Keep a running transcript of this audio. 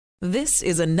This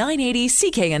is a 980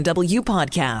 CKNW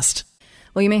podcast.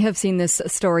 Well, you may have seen this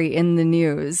story in the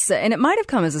news, and it might have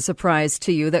come as a surprise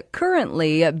to you that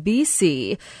currently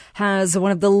BC has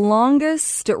one of the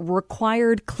longest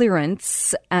required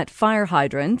clearance at fire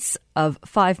hydrants of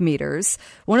 5 meters,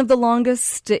 one of the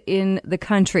longest in the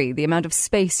country, the amount of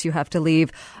space you have to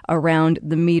leave around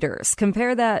the meters.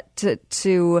 Compare that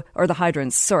to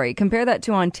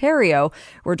Ontario,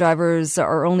 where drivers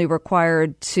are only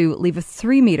required to leave a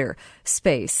 3-meter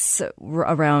space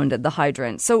around the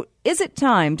hydrant. So is it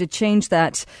time to change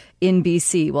that in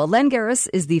BC? Well, Len Garis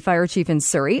is the fire chief in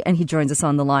Surrey, and he joins us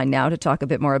on the line now to talk a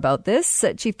bit more about this.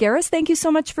 Chief Garis, thank you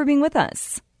so much for being with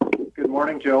us. Good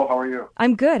morning, Jill. How are you?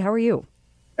 I'm good. How are you?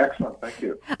 Excellent. Thank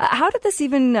you. How did this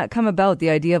even come about, the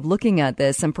idea of looking at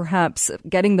this and perhaps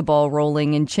getting the ball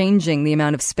rolling and changing the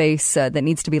amount of space that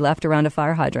needs to be left around a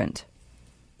fire hydrant?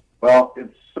 Well,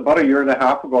 it's about a year and a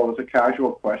half ago. It was a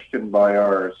casual question by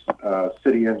our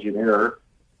city engineer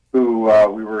who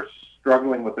we were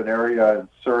struggling with an area in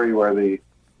Surrey where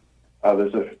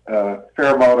there's a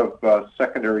fair amount of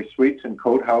secondary suites and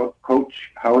coach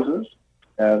houses.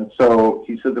 And so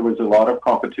he said there was a lot of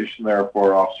competition there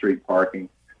for off-street parking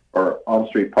or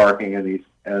on-street parking, and he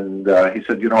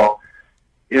said,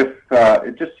 if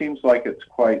it just seems like it's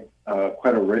quite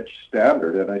a rich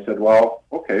standard. And I said, well,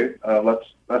 okay,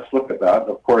 let's look at that. And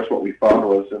of course, what we found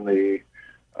was in the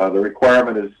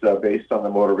requirement is based on the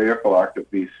Motor Vehicle Act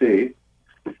of BC,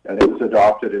 and it was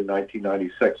adopted in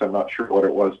 1996. I'm not sure what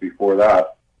it was before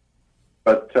that,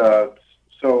 but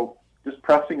so. Just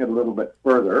pressing it a little bit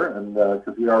further, and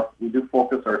because we do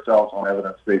focus ourselves on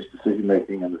evidence-based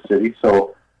decision-making in the city.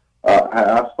 So I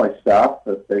asked my staff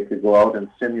that they could go out and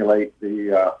simulate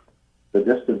the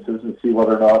distances and see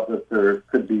whether or not that there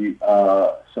could be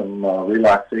some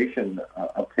relaxation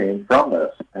obtained from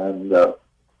this. And so,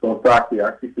 in fact, we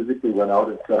actually physically went out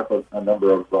and set up a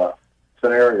number of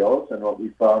scenarios, and what we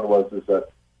found was that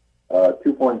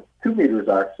 2.2 meters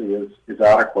actually is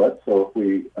adequate. So if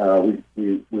we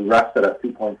rested at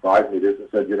 2.5 meters and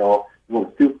said,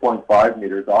 with 2.5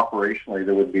 meters operationally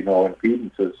there would be no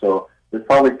impedances. So there's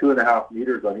probably 2.5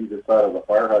 meters on either side of the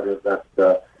fire hydrant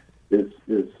that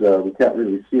we can't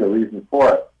really see a reason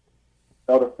for it.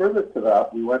 Now, to further to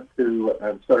that, we went to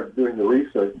and started doing the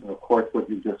research, and of course what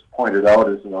you just pointed out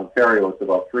is in Ontario it's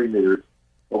about 3 meters.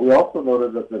 But we also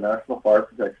noted that the National Fire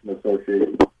Protection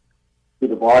Association, to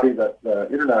the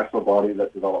international body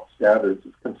that develops standards,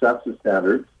 it's consensus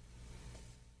standards,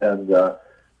 and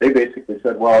they basically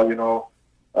said, well,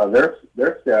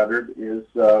 their standard is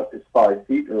 5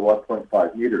 feet or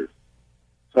 1.5 meters.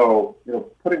 So,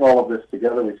 putting all of this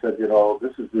together, we said,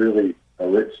 this is really a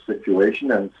rich situation,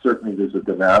 and certainly there's a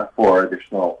demand for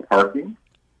additional parking,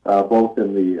 both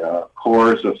in the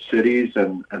cores of cities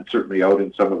and certainly out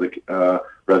in some of the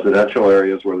residential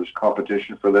areas where there's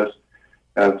competition for this.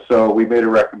 And so we made a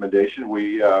recommendation.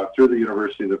 We, through the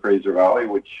University of the Fraser Valley,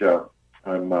 which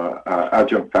I'm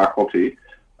adjunct faculty,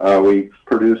 we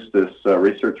produced this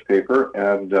research paper,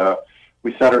 and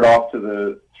we sent it off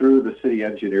through the city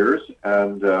engineers,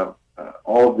 and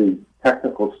all of the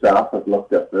technical staff have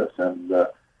looked at this. And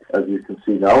as you can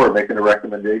see now, we're making a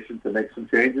recommendation to make some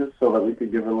changes so that we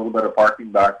can give a little bit of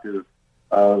parking back to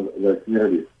the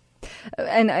communities.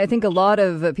 And I think a lot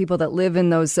of people that live in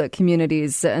those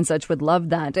communities and such would love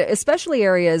that, especially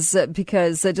areas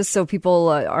because just so people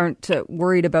aren't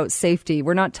worried about safety.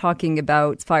 We're not talking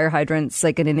about fire hydrants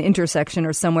like in an intersection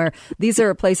or somewhere. These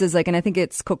are places like, and I think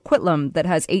it's Coquitlam that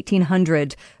has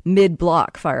 1,800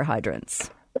 mid-block fire hydrants.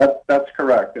 That's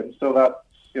correct. And so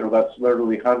that's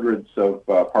literally hundreds of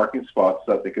parking spots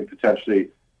that they could potentially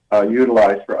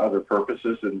utilize for other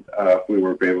purposes, and if we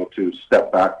were able to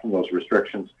step back from those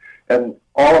restrictions. And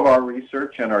all of our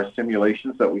research and our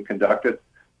simulations that we conducted,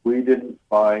 we didn't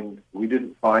find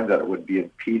that it would be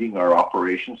impeding our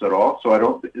operations at all. So I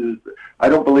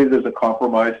don't believe there's a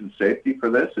compromise in safety for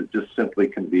this. It's just simply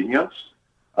convenience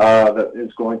that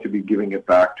is going to be giving it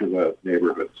back to the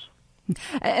neighborhoods.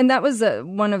 And that was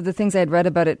one of the things I had read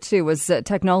about it too, was that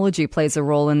technology plays a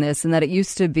role in this, and that it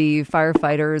used to be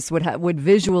firefighters would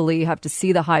visually have to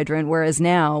see the hydrant, whereas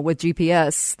now with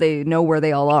GPS, they know where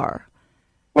they all are.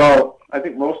 Well, I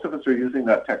think most of us are using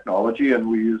that technology, and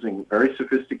we're using very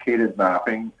sophisticated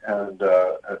mapping and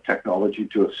technology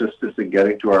to assist us in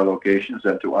getting to our locations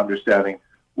and to understanding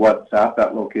what's at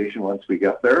that location once we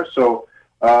get there. So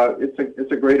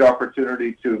it's a great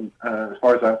opportunity to, as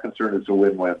far as I'm concerned, it's a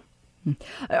win-win.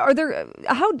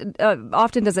 How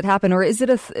often does it happen, or is it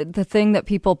the thing that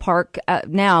people park at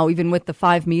now, even with the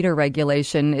 5 meter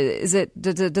regulation? Does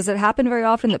it happen very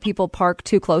often that people park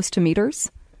too close to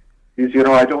meters?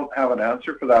 I don't have an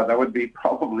answer for that. That would be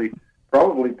probably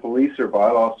police or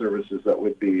bylaw services that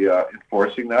would be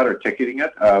enforcing that or ticketing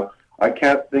it. I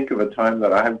can't think of a time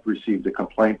that I have received a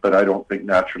complaint, but I don't think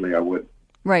naturally I would.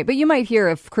 Right, but you might hear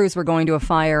if crews were going to a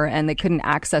fire and they couldn't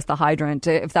access the hydrant,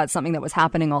 if that's something that was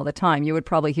happening all the time, you would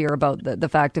probably hear about the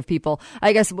fact of people.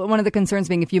 I guess one of the concerns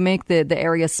being if you make the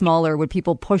area smaller, would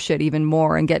people push it even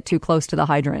more and get too close to the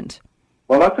hydrant?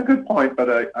 Well, that's a good point, but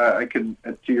I can,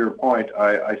 to your point,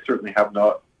 I certainly have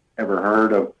not ever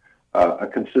heard of a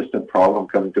consistent problem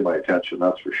coming to my attention,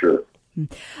 that's for sure.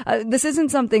 This isn't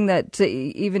something that,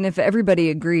 even if everybody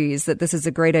agrees that this is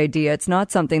a great idea, it's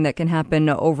not something that can happen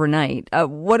overnight.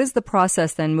 What is the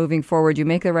process then moving forward? You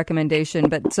make a recommendation,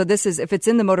 but so this is, if it's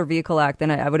in the Motor Vehicle Act, then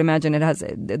I would imagine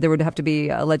there would have to be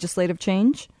a legislative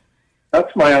change?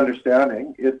 That's my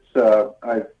understanding. It's,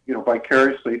 I've,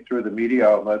 vicariously through the media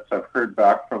outlets, I've heard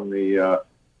back from the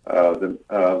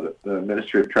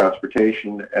Ministry of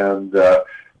Transportation, and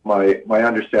my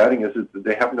understanding is that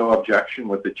they have no objection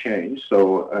with the change,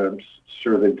 so I'm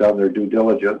sure they've done their due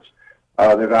diligence.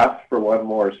 They've asked for one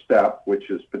more step, which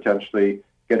is potentially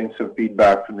getting some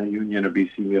feedback from the Union of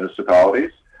BC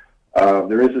Municipalities.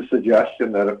 There is a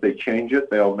suggestion that if they change it,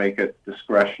 they'll make it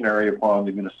discretionary upon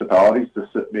the municipalities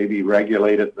to maybe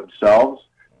regulate it themselves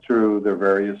through their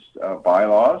various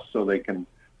bylaws, so they can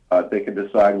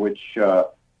decide which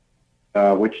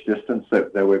distance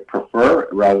that they would prefer,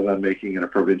 rather than making it a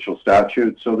provincial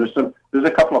statute. So there's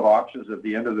a couple of options. At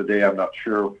the end of the day, I'm not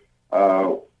sure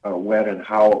when and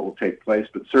how it will take place,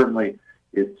 but certainly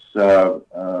it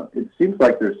seems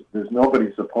like there's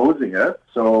nobody opposing it.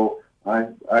 So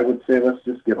I would say let's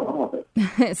just get on with it.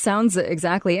 It sounds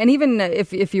exactly. And even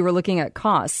if you were looking at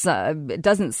costs, it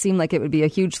doesn't seem like it would be a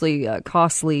hugely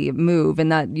costly move,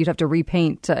 and that you'd have to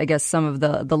repaint, I guess, some of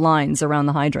the lines around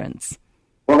the hydrants.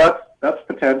 Well, that's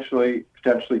potentially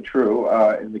true.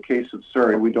 In the case of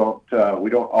Surrey, we don't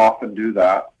often do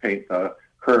that, paint the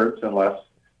curbs, unless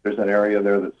there's an area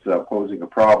there that's posing a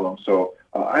problem. So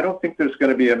I don't think there's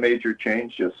going to be a major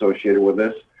change associated with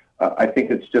this. I think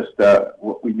it's just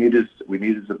what we need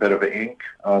is a bit of ink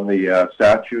on the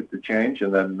statute to change,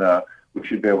 and then we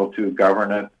should be able to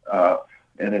govern it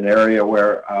in an area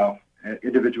where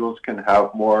individuals can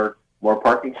have more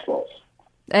parking stalls.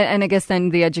 And I guess then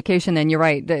the education, then you're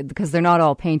right, because they're not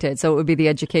all painted. So it would be the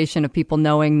education of people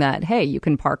knowing that, hey, you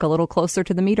can park a little closer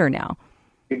to the meter now.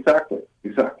 Exactly.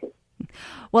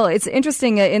 Well, it's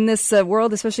interesting in this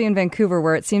world, especially in Vancouver,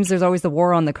 where it seems there's always the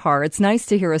war on the car. It's nice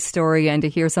to hear a story and to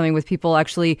hear something with people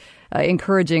actually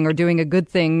encouraging or doing a good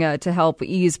thing to help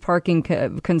ease parking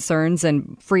concerns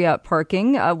and free up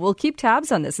parking. We'll keep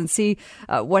tabs on this and see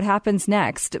what happens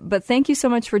next. But thank you so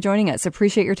much for joining us.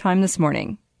 Appreciate your time this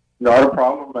morning. Not a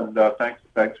problem, and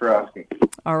thanks for asking.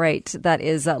 All right. That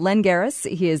is Len Garis.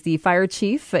 He is the fire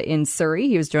chief in Surrey.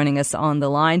 He was joining us on the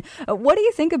line. What do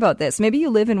you think about this? Maybe you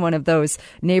live in one of those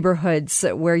neighborhoods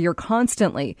where you're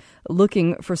constantly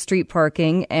looking for street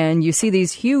parking and you see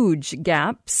these huge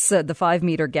gaps, the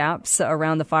 5-meter gaps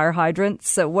around the fire hydrants.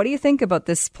 So what do you think about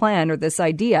this plan or this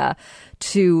idea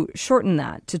to shorten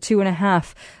that to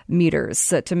 2.5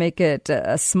 meters to make it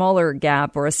a smaller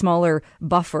gap or a smaller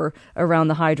buffer around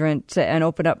the hydrant and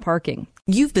open up parking?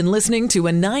 You've been listening to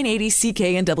a 980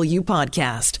 CKNW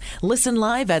podcast. Listen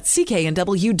live at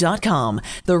cknw.com,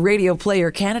 the Radio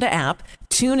Player Canada app,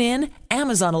 TuneIn,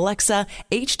 Amazon Alexa,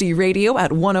 HD Radio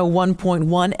at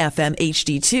 101.1 FM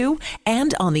HD2,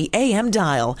 and on the AM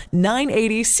dial,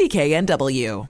 980 CKNW.